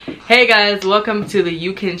Hey guys, welcome to the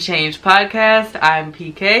You Can Change podcast. I'm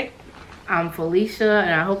PK. I'm Felicia,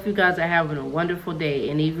 and I hope you guys are having a wonderful day.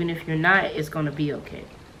 And even if you're not, it's going to be okay.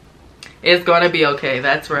 It's going to be okay.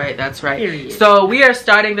 That's right. Period. So we are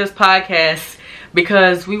starting this podcast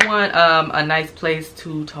because we want a nice place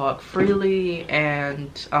to talk freely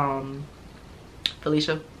and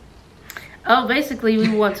Felicia? Basically, we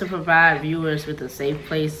want to provide viewers with a safe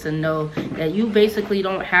place to know that you basically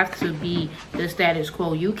don't have to be the status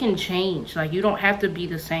quo. You can change. Like, you don't have to be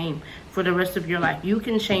the same for the rest of your life. You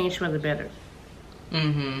can change for the better.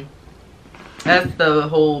 That's the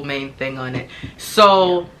whole main thing on it.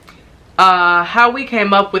 So, how we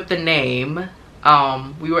came up with the name,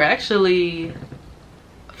 we were actually,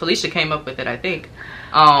 Felicia came up with it, I think.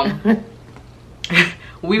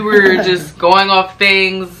 We were just going off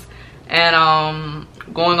things and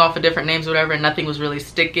going off of different names or whatever, and nothing was really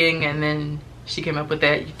sticking, and then she came up with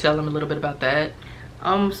that. You tell them a little bit about that.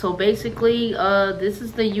 So basically, this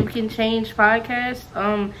is the You Can Change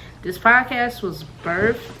podcast. This podcast was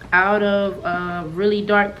birthed out of a really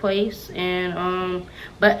dark place, and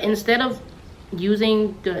but instead of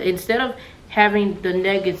having the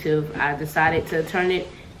negative, I decided to turn it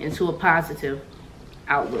into a positive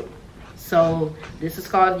outlook. So this is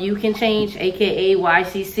called You Can Change, aka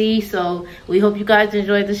YCC. So we hope you guys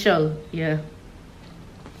enjoyed the show. Yeah.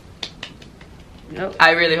 Yep.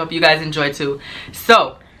 I really hope you guys enjoy too.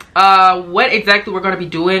 So what exactly we're going to be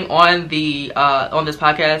doing on the on this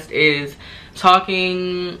podcast is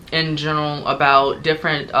talking in general about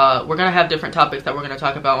different we're going to have different topics that we're going to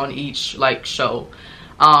talk about on each show.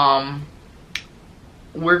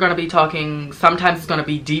 We're going to be talking, sometimes it's going to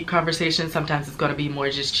be deep conversations, sometimes it's going to be more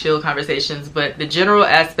just chill conversations, but the general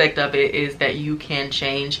aspect of it is that you can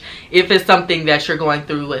change. If it's something that you're going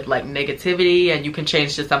through with like negativity and you can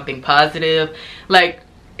change to something positive, like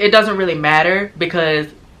it doesn't really matter, because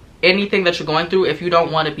anything that you're going through, if you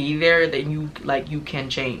don't want to be there, then you can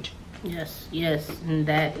change. Yes, and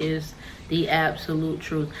that is the absolute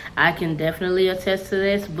truth. I can definitely attest to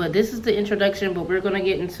this, but this is the introduction, but we're going to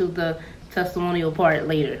get into the testimonial part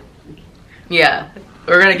later. Yeah,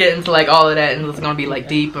 we're gonna get into like all of that, and it's gonna be like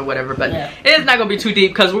deep or whatever, but it's not gonna be too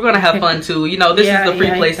deep because we're gonna have fun too. You know, this is the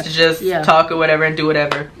free place to just talk or whatever and do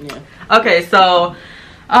whatever. Okay, so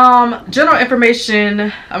general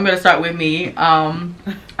information, I'm gonna start with me. I'm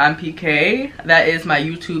PK. That is my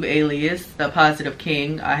YouTube alias, The Positive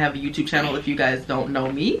King. I have a YouTube channel. If you guys don't know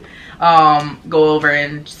me, go over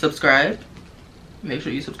and subscribe. Make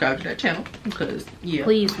sure you subscribe to that channel, because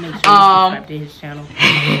please make sure you subscribe to his channel.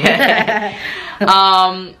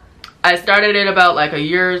 I started it about like a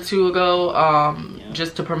year or two ago,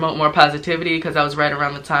 just to promote more positivity, because I was right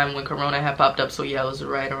around the time when Corona had popped up. So yeah, it was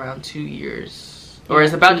right around 2 years, or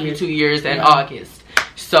it's about to be 2 years in August.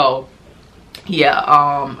 So yeah,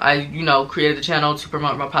 I created the channel to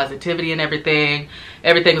promote more positivity and everything.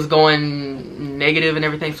 Everything was going negative and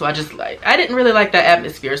everything, so I didn't really like that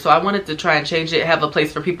atmosphere, so I wanted to try and change it, have a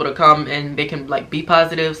place for people to come and they can like be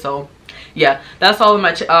positive. So yeah, that's all in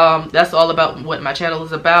my that's all about what my channel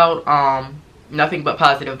is about. Nothing but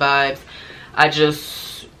positive vibes. I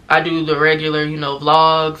do the regular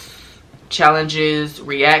vlogs, challenges,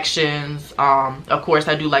 reactions. Of course,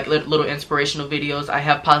 I do like little inspirational videos. I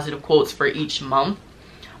have positive quotes for each month.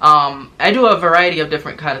 I do a variety of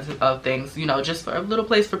different kinds of things, just for a little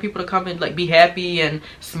place for people to come and like be happy and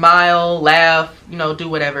smile, laugh, do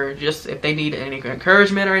whatever, just if they need any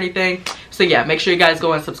encouragement or anything. So yeah, make sure you guys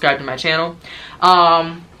go and subscribe to my channel.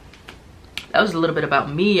 That was a little bit about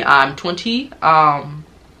me. I'm 20. I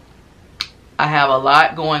have a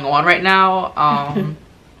lot going on right now.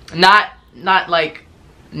 Not like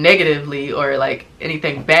negatively or like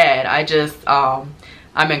anything bad. I just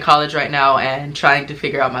I'm in college right now and trying to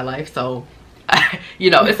figure out my life, so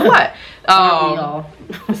it's a lot.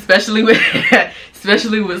 especially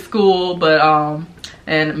with school, but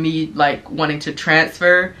and me like wanting to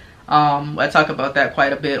transfer. I talk about that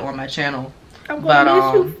quite a bit on my channel. I'm gonna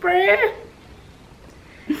miss you, friend.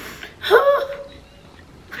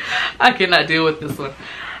 I cannot deal with this one.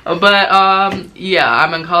 But yeah,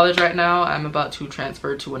 I'm in college right now. I'm about to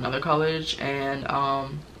transfer to another college, and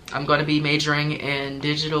I'm going to be majoring in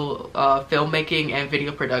digital filmmaking and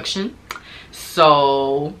video production.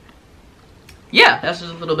 So yeah, that's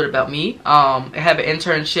just a little bit about me. I have an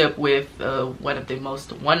internship with one of the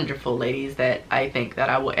most wonderful ladies that I think that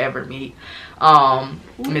I will ever meet,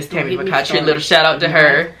 Miss Tammy McCautry. Little shout out to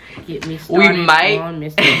her. Get me started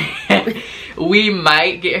we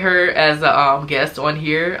might get her as a guest on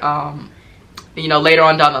here. you know, later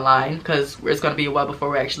on down the line, because it's going to be a while before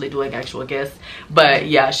we're actually doing actual guests. But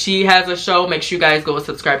yeah, she has a show. Make sure you guys go and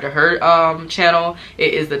subscribe to her channel.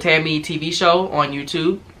 It is the Tammy TV Show on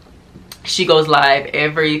YouTube. She goes live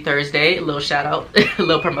every Thursday. A little shout out, a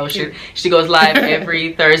little promotion. She goes live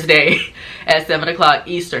every Thursday at 7 o'clock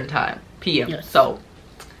Eastern time, PM. Yes. So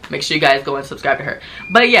make sure you guys go and subscribe to her.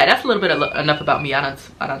 But yeah, that's a little bit enough about me. I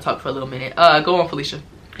don't talk for a little minute. Go on, Felicia.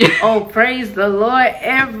 Oh, praise the Lord,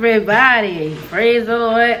 everybody. Praise the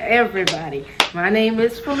Lord, everybody. My name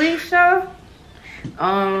is Felicia.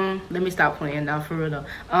 Let me stop playing now, for real though.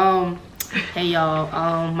 Hey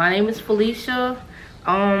y'all, my name is Felicia.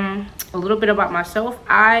 A little bit about myself.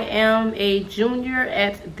 I am a junior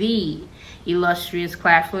at the illustrious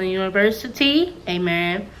Claflin University.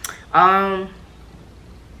 Amen. A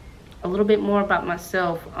little bit more about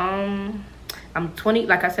myself. I'm 20,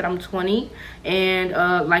 like I said, I'm 20, and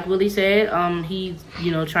like Willie said, he's,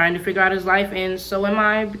 you know, trying to figure out his life, and so am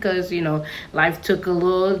I, because, you know, life took a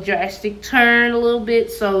little drastic turn a little bit,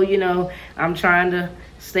 so, you know, I'm trying to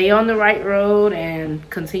stay on the right road and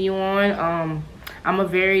continue on. I'm a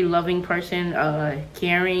very loving person,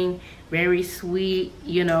 caring, very sweet,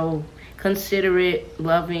 you know, considerate,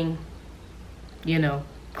 loving, you know,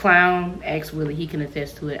 clown. Ask Willie, he can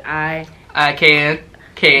attest to it. I can.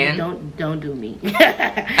 Don't do me.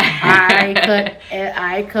 I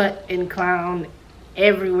cut and clown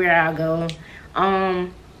everywhere I go.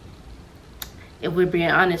 If we're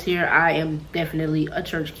being honest here, I am definitely a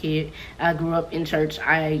church kid. I grew up in church.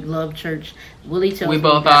 I love church. Willie tells me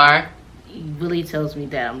Willie tells me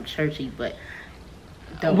that I'm churchy, but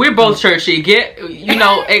we're both churchy. You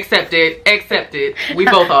know, accept it. We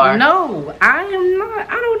both are. No, I am not.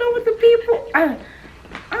 I don't know what the people.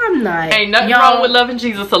 I'm not. Ain't nothing wrong with loving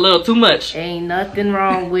Jesus a little too much. Ain't nothing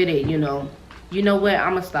wrong with it, you know. You know what?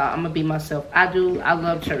 I'm gonna stop. I'm gonna be myself. I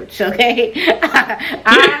love church, okay?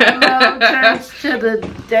 I love church to the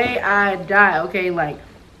day I die, okay? Like,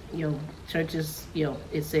 you know, church is, you know,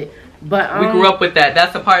 it's it. But we grew up with that.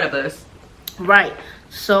 That's a part of us. Right.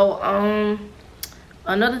 So,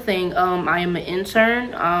 another thing, I am an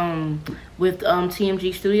intern with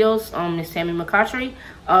TMG Studios, Miss Tammy McCautry.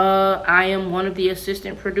 I am one of the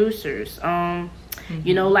assistant producers.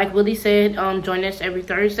 You know, like Willie said, join us every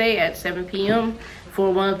Thursday at 7 p.m.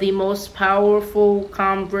 for one of the most powerful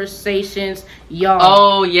conversations, y'all.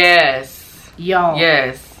 Oh, yes. Y'all.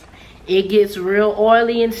 Yes. It gets real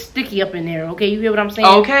oily and sticky up in there, okay? You hear what I'm saying?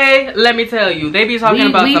 Okay, let me tell you. They be talking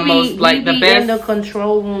about the most, like, the best. In the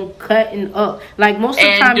control room cutting up. Like, most of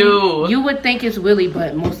the time, you would think it's Willie,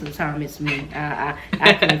 but most of the time it's me. I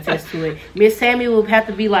can attest to it. Miss Tammy will have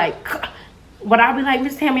to be like, but I'll be like,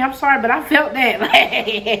 Miss Tammy, I'm sorry, but I felt that.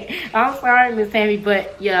 Like, I'm sorry, Miss Tammy,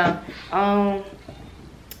 but yeah.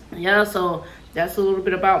 Yeah, so that's a little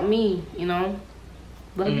bit about me, you know.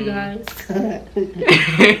 Love you guys.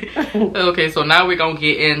 Okay, so now we're gonna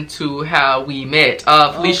get into how we met.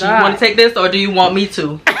 Felicia, you want to take this, or do you want me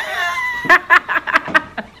to?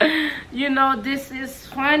 You know, this is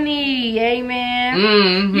funny,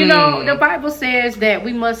 amen. You know, the Bible says that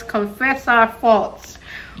we must confess our faults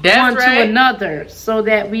one to another, so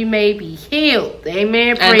that we may be healed,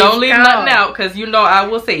 amen. And don't leave nothing out, because you know I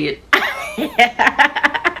will say it.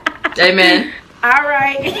 Amen. All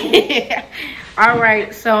right. All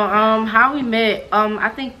right, so how we met, I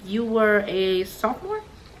think you were a sophomore?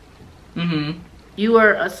 You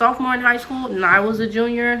were a sophomore in high school, and I was a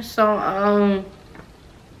junior, so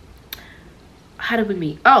how did we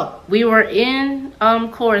meet? Oh, we were in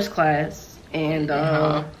chorus class, and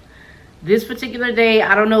this particular day,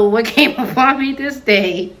 I don't know what came upon me this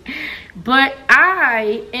day, but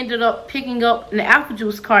I ended up picking up an apple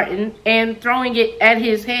juice carton and throwing it at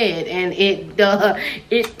his head, and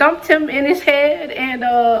it thumped him in his head. And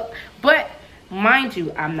but mind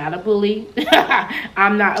you, I'm not a bully.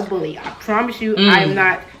 I'm not a bully. I promise you, I'm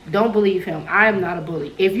not. Don't believe him. I am not a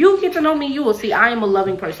bully. If you get to know me, you will see I am a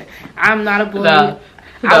loving person. I'm not a bully.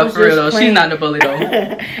 No, for real though. She's not a bully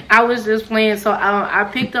though. I was just playing, so I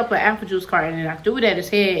picked up an apple juice carton and I threw it at his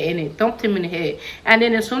head, and it thumped him in the head. And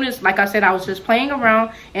then as soon as, like I said, I was just playing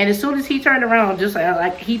around, and as soon as he turned around, just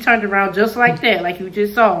like he turned around just like that, like you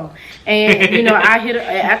just saw. And you know, I hit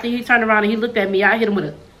after he turned around and he looked at me, I hit him with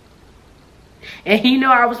a. And he knew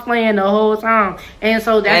I was playing the whole time, and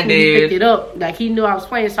so that's when he picked it up. Like he knew I was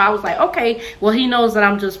playing, so I was like, okay, well he knows that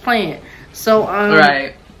I'm just playing. So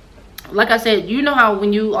right. Like I said, you know how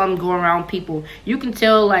when you go around people, you can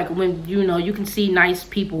tell, like, when, you know, you can see nice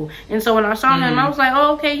people. And so when I saw him, I was like,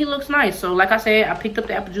 oh, okay, he looks nice. So like I said, I picked up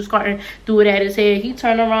the apple juice carton, threw it at his head. He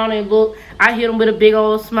turned around and looked. I hit him with a big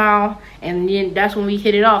old smile, and then that's when we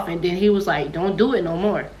hit it off. And then he was like, don't do it no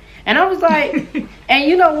more. And I was like, and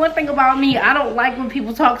you know one thing about me, I don't like when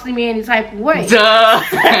people talk to me any type of way. Duh.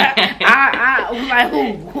 I was like,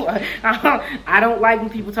 who? I don't like when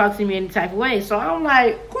people talk to me any type of way. So I'm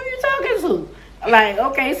like, who you talking to? Like,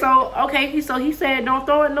 okay, so he said don't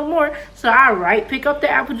throw it no more. So I pick up the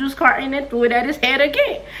apple juice carton and threw it at his head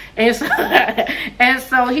again. And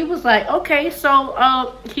so he was like, okay,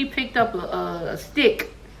 so he picked up a stick.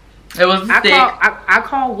 It was a stick. I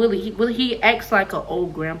call Willie. He acts like an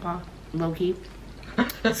old grandpa, low key.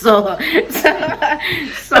 So he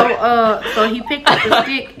picked up the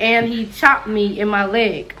stick and he chopped me in my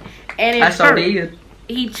leg, and it hurt. Did.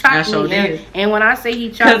 He chopped me, and when I say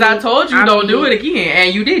he chopped me, because I told you don't do it again,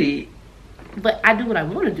 and you did it. But I do what I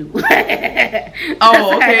want to do.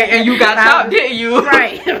 Oh, okay, and you got chopped, didn't you?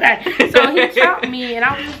 Right. So he chopped me, and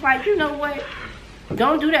I was just like, you know what?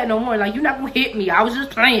 Don't do that no more. Like, you're not gonna hit me. I was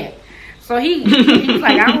just playing. So he was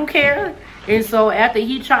like, I don't care. And so after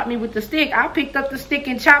he chopped me with the stick, I picked up the stick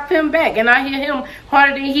and chopped him back. And I hit him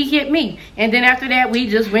harder than he hit me. And then after that, we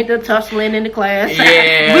just went to tussling in the class.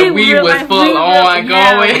 Yeah, we was full on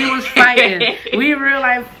going. We was fighting. We real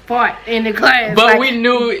life fought in the class. But we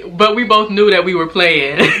both knew that we were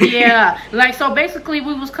playing. Yeah. Like, so basically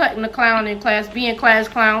we was cutting the clown in class, being class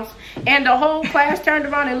clowns. And the whole class turned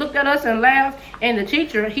around and looked at us and laughed. And the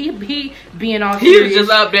teacher, he being all serious. He was just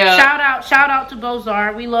up there. Shout out to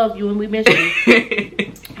Bozar. We love you and we miss you.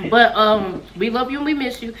 But we love you and we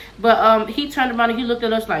miss you. But he turned around and he looked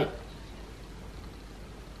at us like,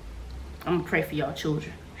 I'm gonna pray for y'all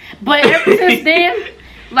children. But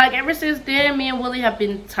ever since then, me and Willie have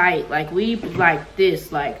been tight. Like, we like this.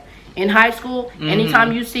 Like, in high school,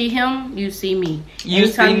 anytime you see him, you see me.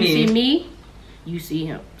 Anytime you see me, you see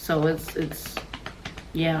him. So it's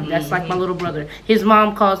yeah, that's like my little brother. His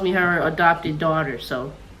mom calls me her adopted daughter,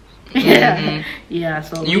 so yeah.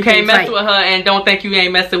 So you can't mess with her and don't think you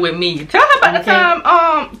ain't messing with me. Tell her about the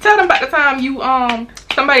time you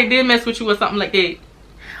somebody did mess with you or something like that.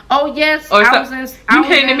 Oh yes, I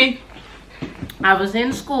was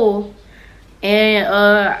in school,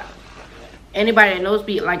 and anybody that knows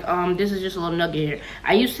me, like, this is just a little nugget here.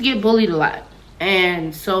 I used to get bullied a lot,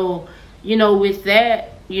 and so, you know, with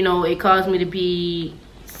that, you know, it caused me to be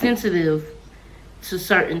sensitive to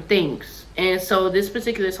certain things. And so this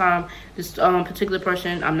particular time, this particular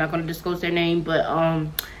person, I'm not going to disclose their name, but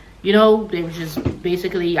you know, they were just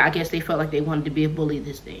basically, I guess they felt like they wanted to be a bully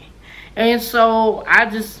this day. And so I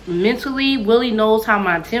just mentally, Willie knows how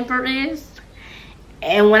my temper is.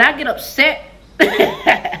 And when I get upset,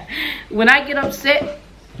 when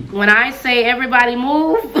I say everybody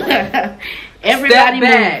move, everybody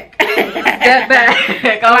move. Step back.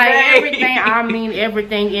 Okay. Like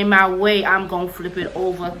everything in my way, I'm going to flip it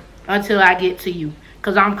over until I get to you.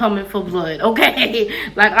 Because I'm coming for blood, okay?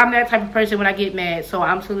 Like, I'm that type of person when I get mad. So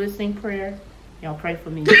I'm soliciting prayer. Y'all pray for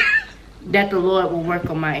me. That the Lord will work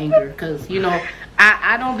on my anger. Because, you know,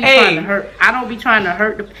 I don't be trying to hurt. I don't be trying to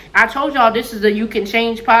hurt. I told y'all this is a You Can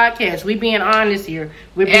Change podcast. We being honest here.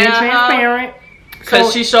 We're being transparent.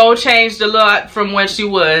 Because she sure changed a lot from when she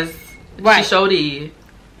was. Right. She sure did.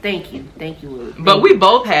 Thank you, Willie. But we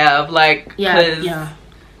both have, like, yeah.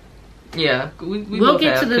 We'll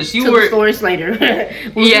get to the stories later.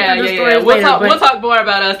 We'll talk more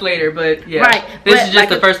about us later, but yeah. Right. This is just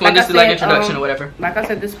the first one. This is like introduction or whatever. Like I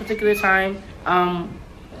said, this particular time, I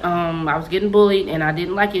was getting bullied and I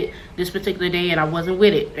didn't like it this particular day and I wasn't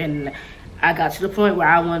with it. And I got to the point where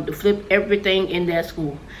I wanted to flip everything in that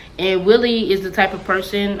school. And Willie is the type of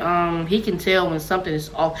person, he can tell when something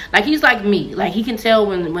is off. Like, he's like me. Like, he can tell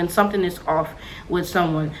when something is off with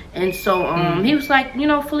someone. And so he was like, you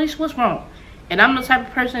know, Felicia, what's wrong? And I'm the type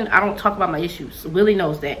of person, I don't talk about my issues. Willie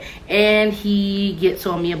knows that. And he gets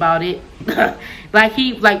on me about it. like,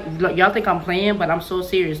 y'all think I'm playing, but I'm so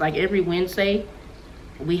serious. Like, every Wednesday,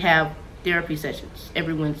 we have therapy sessions.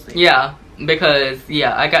 Every Wednesday. Yeah, because,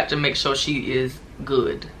 I got to make sure she is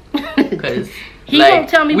good. Because... He won't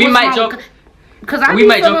tell me what's wrong. We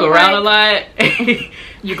might joke around a lot.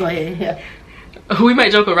 You go ahead. Yeah. We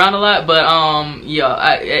might joke around a lot, but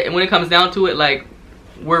when it comes down to it, like,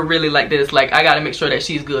 we're really like this. Like, I gotta make sure that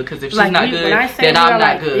she's good, because if she's not good, then I'm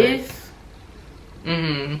not good.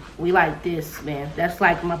 We like this, man. That's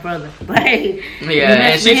like my brother. Like,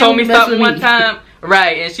 and she told me something one time.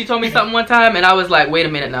 Right, and she told me something one time, and I was like, "Wait a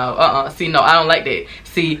minute now, see, no, I don't like that.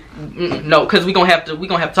 See, no, because we gonna have to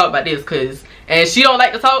talk about this, and she don't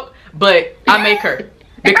like to talk, but I make her,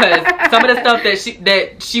 because some of the stuff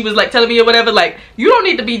that she was like telling me or whatever, like, you don't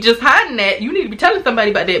need to be just hiding that. You need to be telling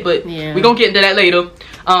somebody about that. But we gonna get into that later.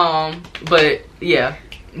 But yeah.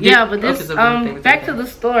 Yeah, but this back to the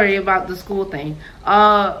story about the school thing.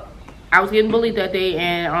 I was getting bullied that day,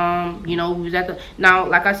 and you know, we was at the now.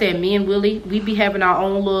 Like I said, me and Willie, we be having our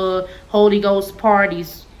own little Holy Ghost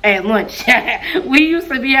parties at lunch. We used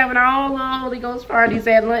to be having our own little Holy Ghost parties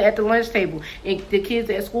at the lunch table, and the kids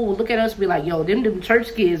at school would look at us and be like, "Yo, them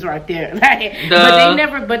church kids right there."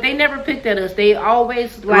 But they never picked at us. They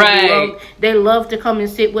always they love to come and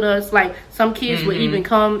sit with us. Like some kids would even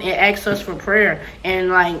come and ask us for prayer, and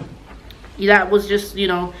like that was just, you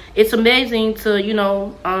know, it's amazing to, you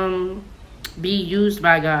know, be used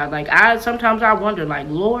by God. Like sometimes I wonder, like,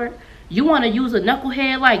 Lord, you want to use a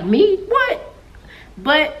knucklehead like me? What?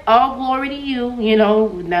 But all glory to you, you know,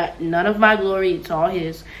 none of my glory, it's all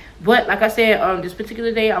his. But like I said, this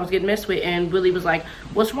particular day I was getting messed with, and Willie was like,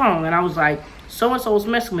 "What's wrong?" And I was like, "So-and-so's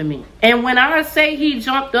messing with me." And when I say he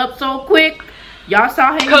jumped up so quick, y'all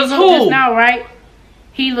saw him look just now, right?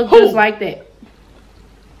 He looked just like that.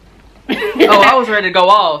 Oh, I was ready to go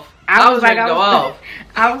off. I was ready to go off.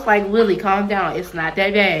 I was like, "Willie, calm down. It's not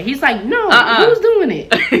that bad." He's like, "No, who's doing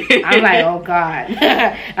it?" I'm like, "Oh God!"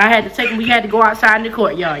 I had to take him. We had to go outside in the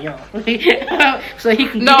court, y'all. So he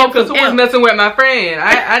can. No, because who was messing with my friend?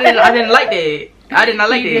 I didn't like that. I did not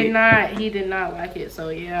like that. He did not like it. So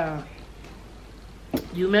yeah,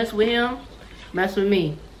 you mess with him, mess with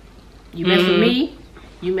me. You mess with me,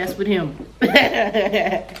 you mess with him.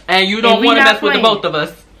 And you don't want to mess with the both of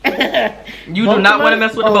us. You do not want to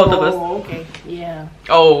mess with the both of us. Oh, okay. Yeah.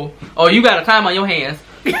 Oh, you got a time on your hands.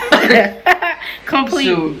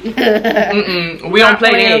 Completely. We don't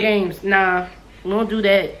play that. Games. Nah, we don't do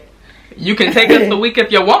that. You can take us a week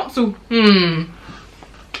if you want to.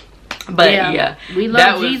 But yeah, we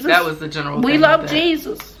love Jesus. That was the general. We love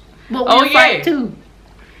Jesus. But we fight too.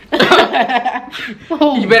 You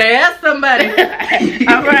better ask somebody.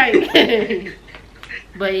 All right.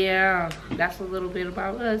 But yeah, that's a little bit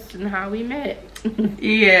about us and how we met.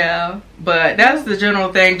 Yeah, but that's the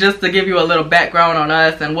general thing. Just to give you a little background on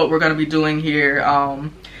us and what we're gonna be doing here.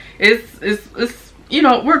 It's you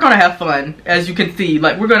know, we're gonna have fun, as you can see.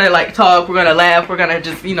 Like, we're gonna like talk, we're gonna laugh, we're gonna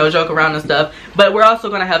just, you know, joke around and stuff. But we're also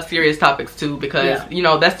gonna have serious topics too, because you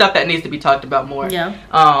know, that's stuff that needs to be talked about more. Yeah.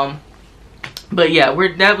 But yeah,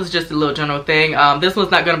 that was just a little general thing. This one's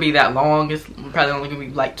not gonna be that long. It's probably only gonna be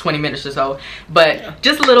like 20 minutes or so. But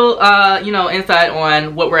just a little, you know, insight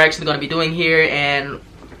on what we're actually gonna be doing here, and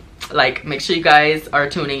like, make sure you guys are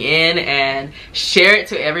tuning in and share it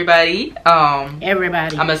to everybody.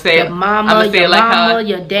 Everybody. I'm gonna say your mama,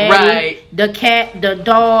 your daddy, the cat, the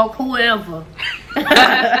dog, whoever. I'm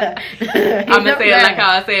gonna say it like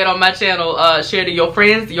how I say it on my channel. Share to your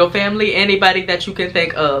friends, your family, anybody that you can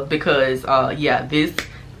think of, because yeah, this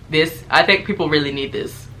I think people really need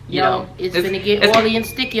this. You know, it's gonna get oily and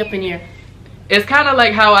sticky up in here. It's kind of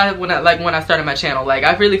like how when I started my channel. Like,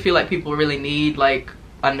 I really feel like people really need like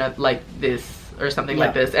another like this or something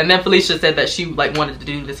like this. And then Felicia said that she like wanted to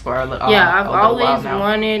do this for a little I've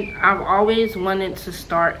always wanted to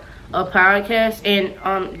start a podcast.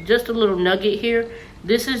 And just a little nugget here,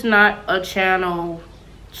 this is not a channel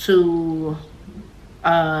to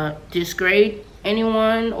disgrade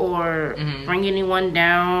anyone or bring anyone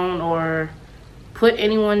down or put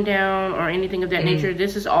anyone down or anything of that nature.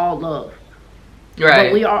 This is all love,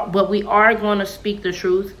 right? But we are going to speak the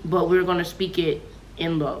truth, but we're going to speak it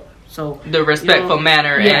in love. So the respectful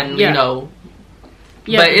manner, and you know,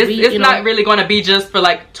 but it's not really going to be just for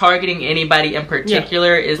like targeting anybody in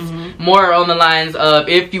particular. It's more on the lines of,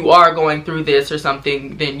 if you are going through this or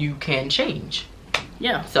something, then you can change.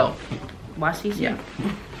 Yeah. So yeah.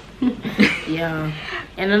 Yeah.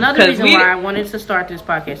 And another reason why I wanted to start this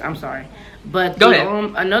podcast, I'm sorry, but go ahead.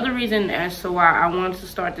 Another reason as to why I wanted to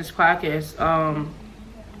start this podcast,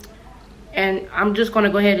 and I'm just going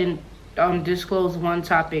to go ahead and disclose one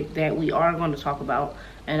topic that we are going to talk about,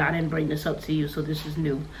 and I didn't bring this up to you, so this is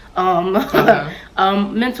new.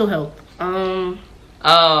 Mental health.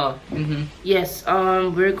 Yes.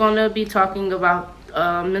 We're going to be talking about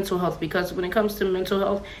mental health, because when it comes to mental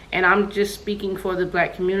health, and I'm just speaking for the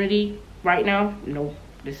Black community right now. No,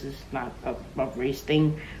 this is not a race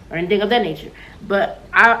thing or anything of that nature, but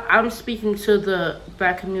I'm speaking to the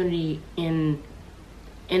Black community in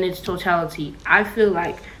its totality. I feel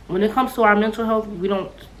like when it comes to our mental health, we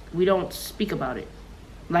don't speak about it.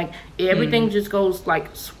 Like, everything just goes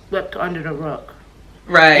like swept under the rug.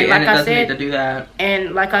 Right, and it doesn't need to do that.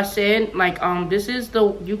 And like I said, like this is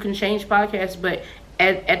the You Can Change podcast, but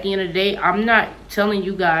at the end of the day, I'm not telling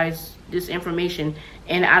you guys this information,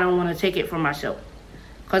 and I don't want to take it for myself.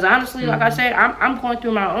 Because honestly, like I said, I'm going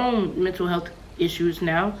through my own mental health issues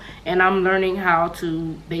now, and I'm learning how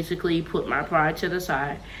to basically put my pride to the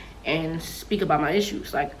side and speak about my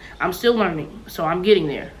issues. Like, I'm still learning, so I'm getting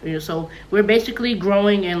there. You know, so we're basically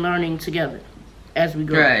growing and learning together as we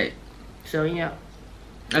go. Right. So yeah.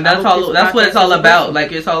 And that's what it's all about.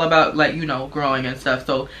 Like, it's all about, like, you know, growing and stuff.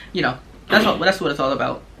 So, you know, that's what it's all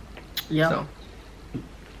about. Yeah. So.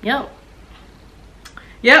 Yep.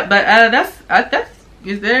 Yeah, but that's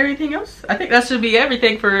is there anything else? I think that should be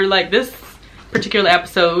everything for, like, this particular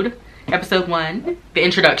episode 1, the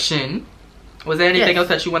introduction. Was there anything else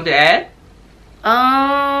that you wanted to add?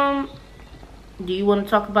 Do you want to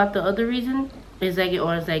talk about the other reason? Is that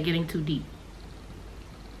getting too deep?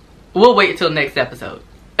 We'll wait until next episode.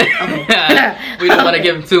 Okay. We don't want to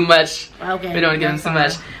give them too much. Okay. We don't want to give them too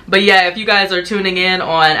much. But yeah, if you guys are tuning in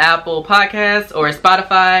on Apple Podcasts or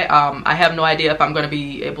Spotify, I have no idea if I'm going to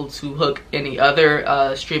be able to hook any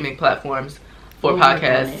other streaming platforms for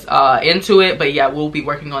podcasts into it. But yeah, we'll be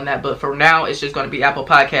working on that. But for now, it's just going to be Apple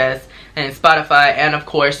Podcasts and Spotify, and of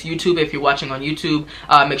course YouTube. If you're watching on YouTube,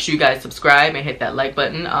 make sure you guys subscribe and hit that like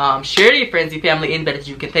button. Share to your friends, your family, anybody that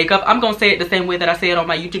you can think of. I'm gonna say it the same way that I say it on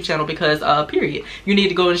my YouTube channel, because period, you need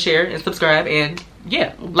to go and share and subscribe, and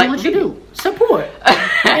yeah, like what you do, support.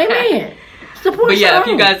 Amen. Support. But yeah,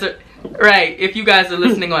 if you guys are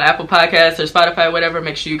listening on Apple Podcasts or Spotify, whatever,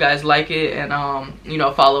 make sure you guys like it and you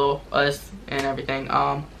know, follow us and everything.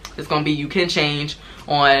 It's gonna be You Can Change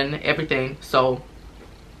on everything. So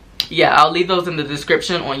yeah, I'll leave those in the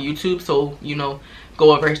description on YouTube, so, you know,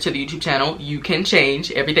 go over to the YouTube channel, You Can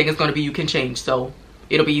Change. Everything is going to be You Can Change, so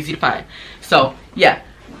it'll be easy to find. So yeah,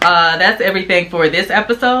 that's everything for this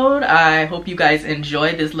episode. I hope you guys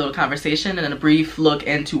enjoyed this little conversation and a brief look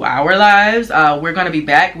into our lives. We're going to be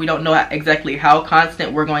back. We don't know exactly how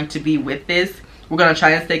constant we're going to be with this. We're going to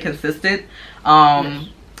try and stay consistent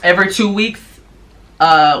every 2 weeks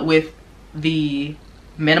with the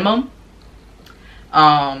minimum.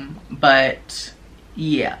 But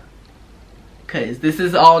yeah, because this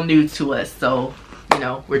is all new to us, so, you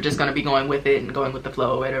know, we're just gonna be going with it and going with the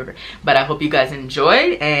flow or whatever. But I hope you guys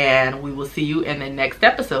enjoyed, and we will see you in the next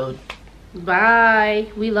episode. Bye.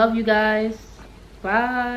 We love you guys. Bye.